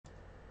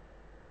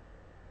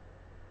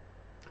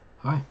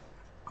Hi,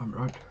 I'm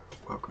Rod.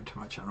 Welcome to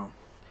my channel.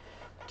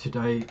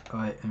 Today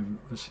I am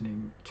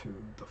listening to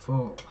The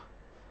Fall,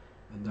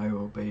 and they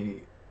will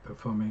be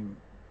performing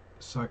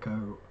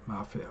Psycho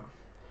Mafia.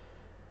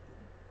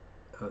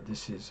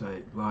 This is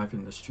a live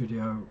in the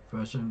studio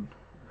version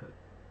at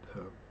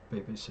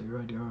BBC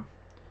Radio,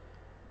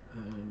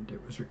 and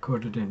it was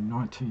recorded in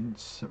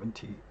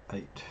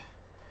 1978.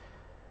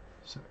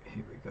 So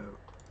here we go.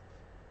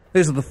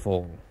 These are The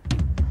Fall.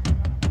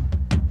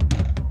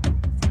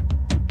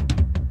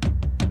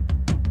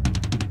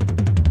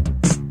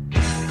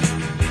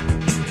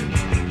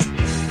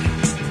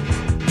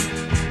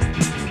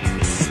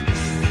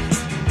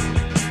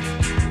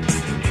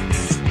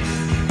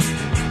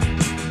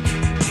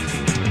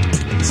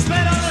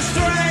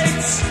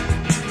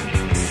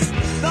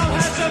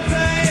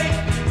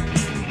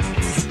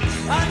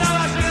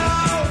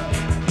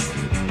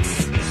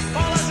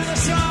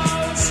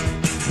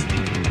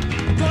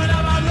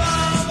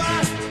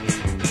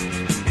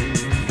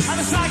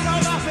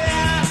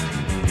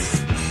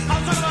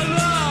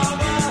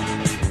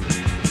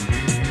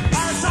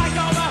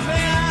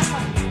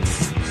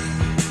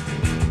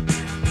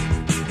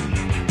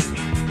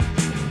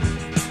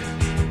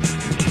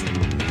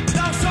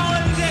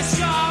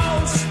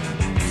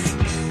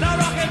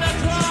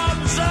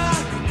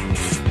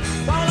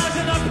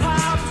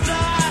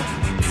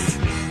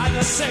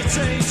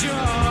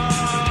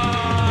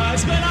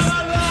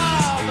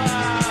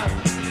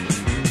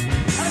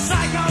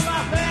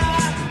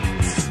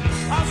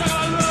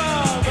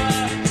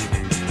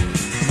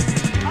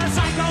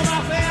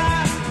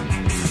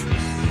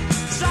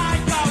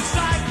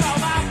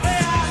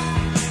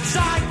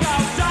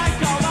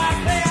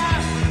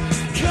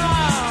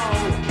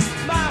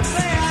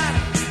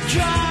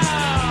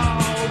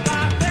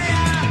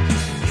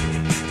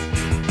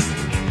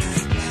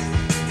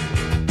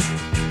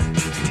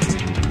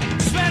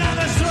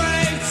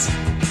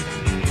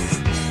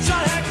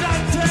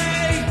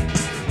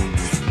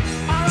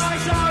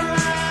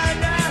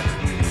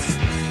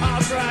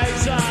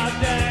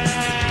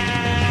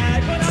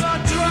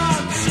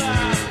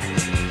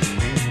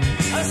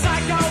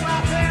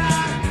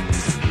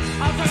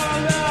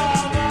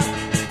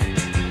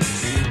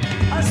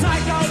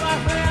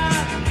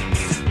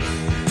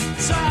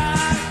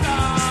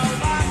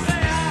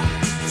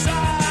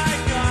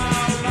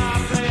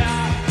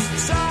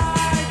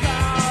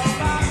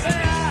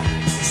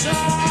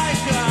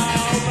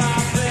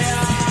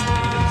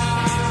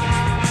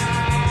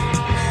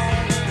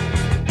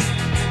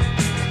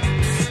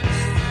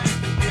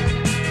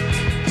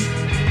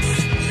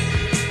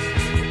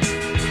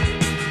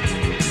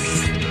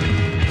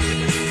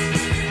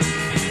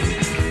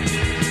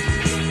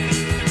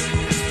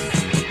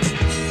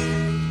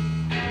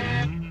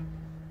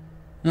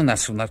 And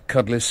that's from that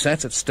Cuddlers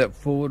set at Step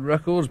Forward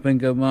Records.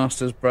 Bingo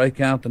Masters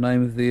Breakout, the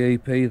name of the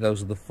EP.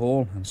 Those are The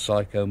Fall and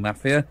Psycho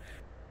Mafia.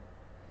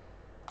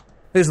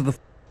 These are the...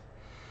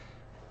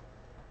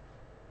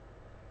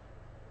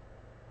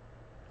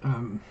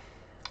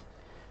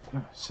 Yeah,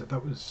 so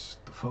that was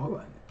The Fall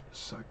and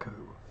Psycho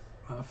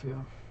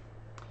Mafia.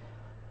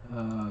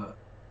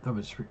 That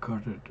was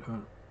recorded,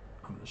 I'm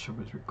not sure if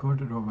it was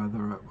recorded or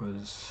whether it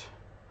was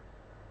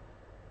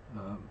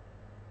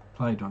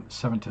played on the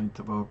 17th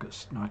of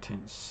August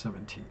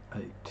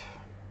 1978.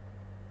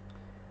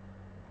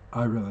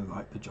 I really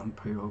like the John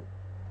Peel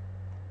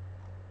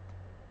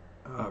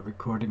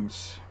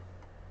recordings.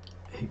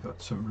 He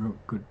got some real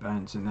good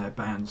bands in there,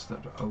 bands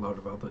that a lot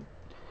of other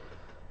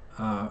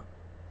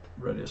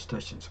radio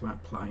stations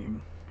weren't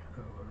playing,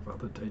 a lot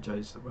of other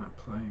DJs that weren't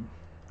playing.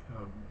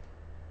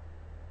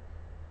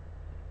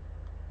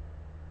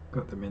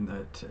 Got them in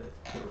there to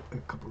do a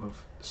couple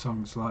of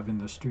songs live in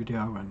the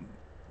studio and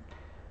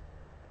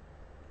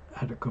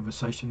had a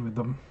conversation with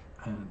them.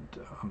 And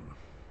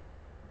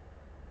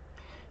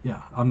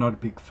yeah, I'm not a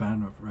big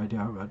fan of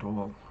radio at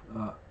all,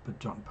 but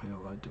John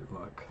Peel I do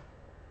like.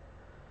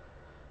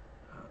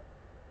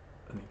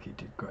 I think he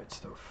did great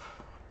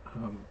stuff,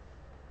 and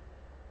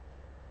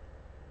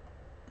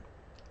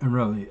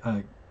really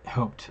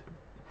helped,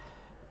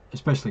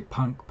 especially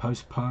punk,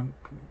 post-punk,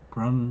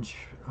 grunge,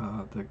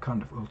 the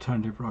kind of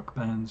alternative rock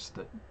bands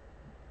that the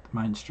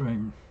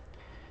mainstream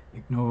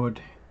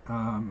ignored.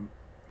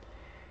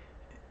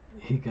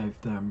 He gave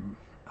them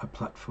a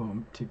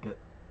platform to get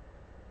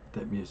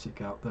their music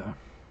out there,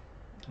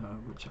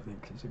 which I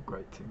think is a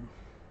great thing.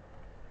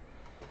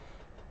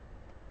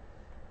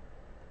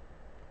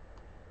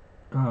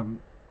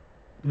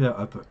 Yeah,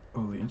 I thought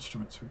all the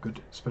instruments were good,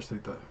 especially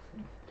the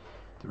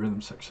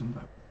rhythm section,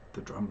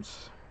 the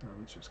drums,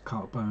 which was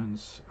Karl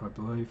Burns, I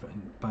believe,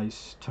 and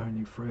bass,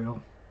 Tony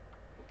Friel.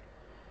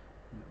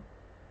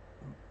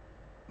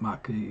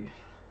 Marc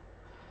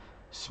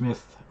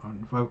Smith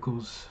on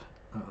vocals,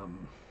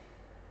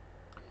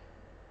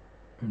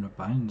 Una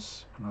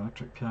Baines on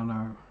electric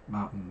piano,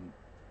 Martin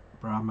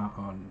Brahma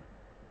on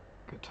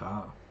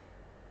guitar.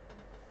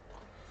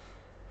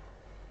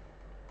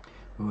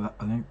 Well,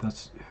 I think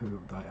that's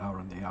who they are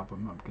on the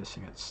album. I'm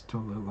guessing it's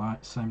still the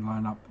same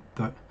lineup.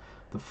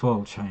 The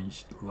Fall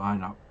changed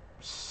lineup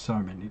so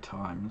many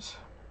times.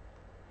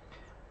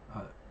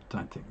 I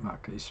don't think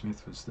Marc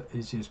Smith was the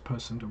easiest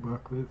person to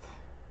work with.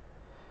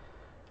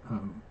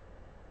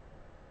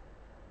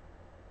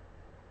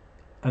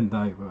 And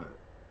they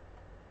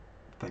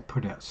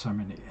put out so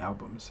many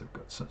albums, they've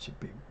got such a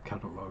big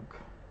catalogue.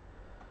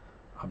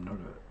 I'm not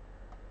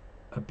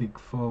a big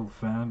Fall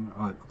fan.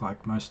 I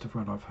like most of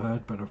what I've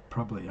heard, but I've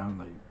probably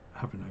haven't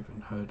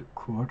even heard a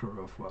quarter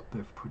of what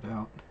they've put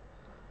out.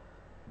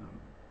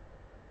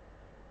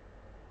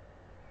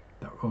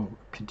 They're all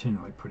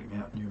continually putting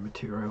out new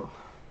material.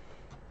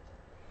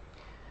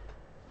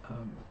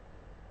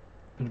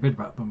 But a bit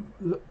about them.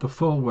 The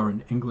Fall were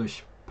an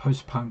English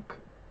post-punk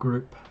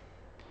group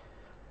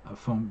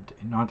formed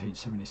in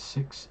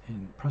 1976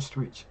 in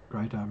Prestwich,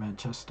 Greater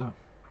Manchester.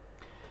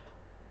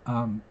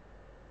 I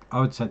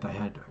would say they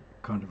had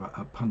kind of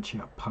a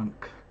punchier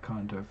punk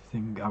kind of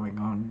thing going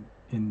on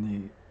in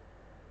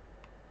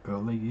the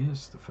early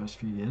years, the first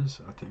few years.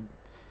 I think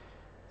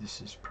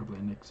this is probably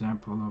an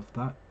example of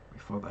that,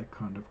 before they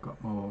kind of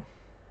got more,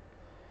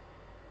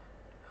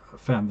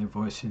 found their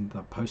voice in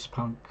the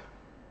post-punk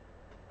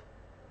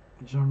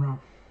genre.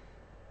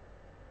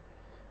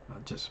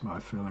 Just my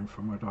feeling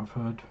from what I've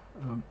heard.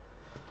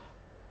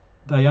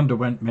 They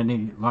underwent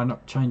many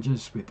lineup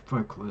changes, with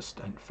vocalist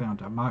and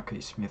founder Marc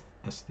Smith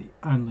as the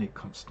only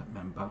constant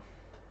member.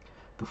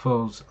 The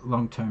Fall's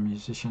long-term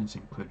musicians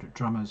included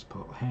drummers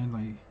Paul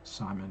Hanley,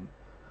 Simon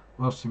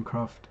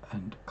Wolstencroft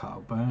and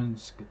Karl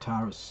Burns,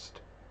 guitarist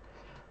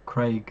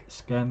Craig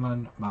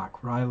Scanlon,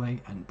 Marc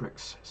Riley and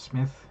Brix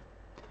Smith,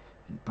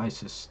 and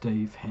bassist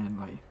Steve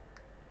Hanley,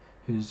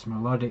 whose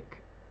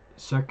melodic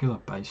circular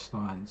bass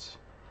lines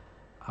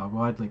are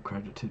widely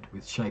credited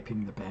with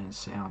shaping the band's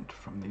sound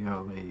from the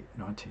early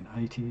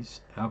 1980s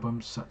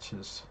albums such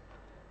as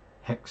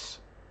Hex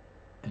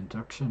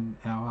Enduction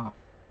Hour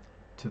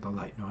to the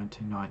late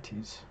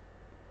 1990s.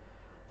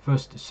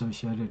 First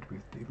associated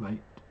with the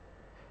late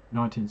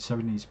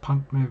 1970s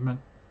punk movement,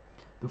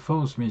 the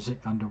Fall's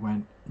music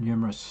underwent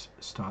numerous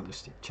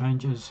stylistic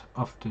changes,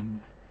 often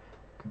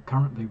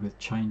concurrently with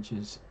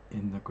changes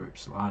in the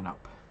group's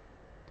lineup,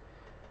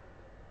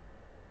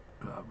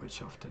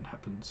 which often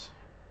happens,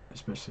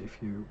 especially if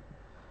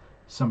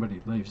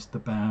somebody leaves the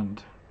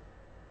band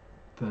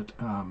that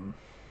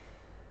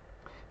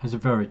has a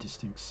very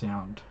distinct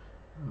sound.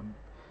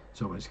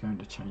 It's always going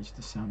to change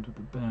the sound of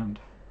the band.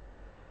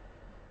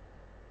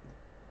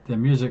 Their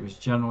music was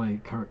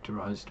generally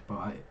characterised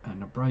by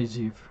an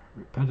abrasive,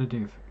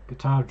 repetitive,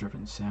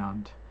 guitar-driven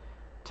sound,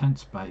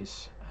 tense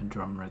bass and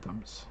drum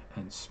rhythms,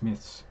 and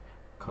Smith's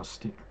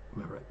caustic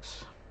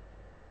lyrics.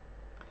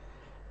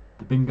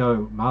 The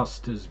Bingo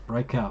Masters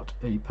Breakout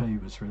EP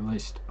was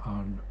released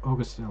on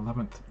August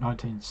 11th,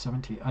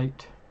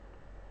 1978.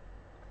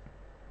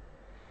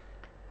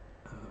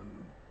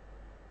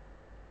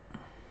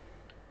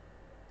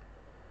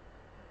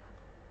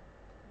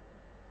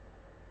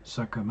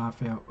 Psycho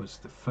Mafia was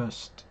the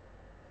first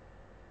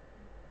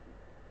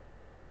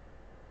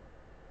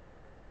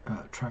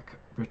track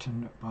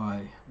written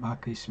by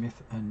Marc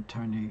Smith and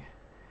Tony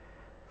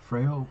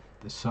Friel.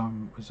 The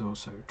song was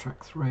also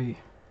track 3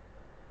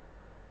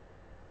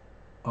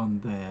 on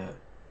their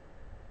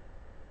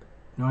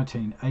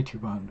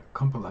 1981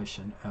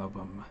 compilation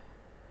album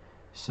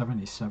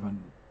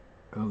 77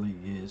 Early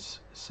Years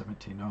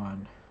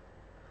 79.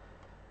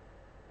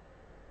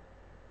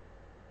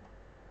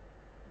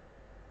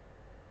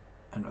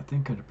 And I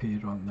think it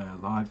appeared on their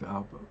live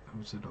album.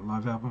 Was it a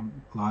live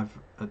album? Live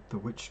at the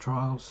Witch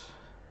Trials,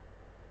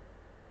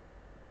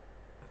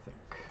 I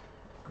think.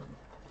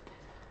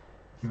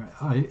 Anyway,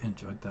 I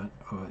enjoyed that.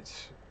 I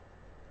always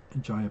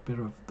enjoy a bit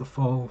of the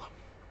Fall.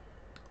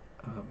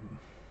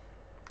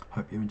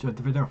 Hope you enjoyed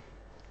the video.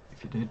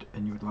 If you did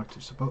and you would like to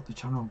support the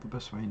channel, the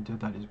best way to do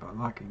that is by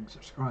liking,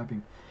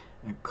 subscribing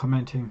and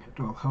commenting.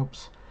 It all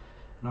helps.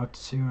 And I hope to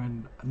see you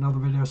in another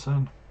video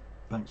soon.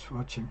 Thanks for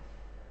watching.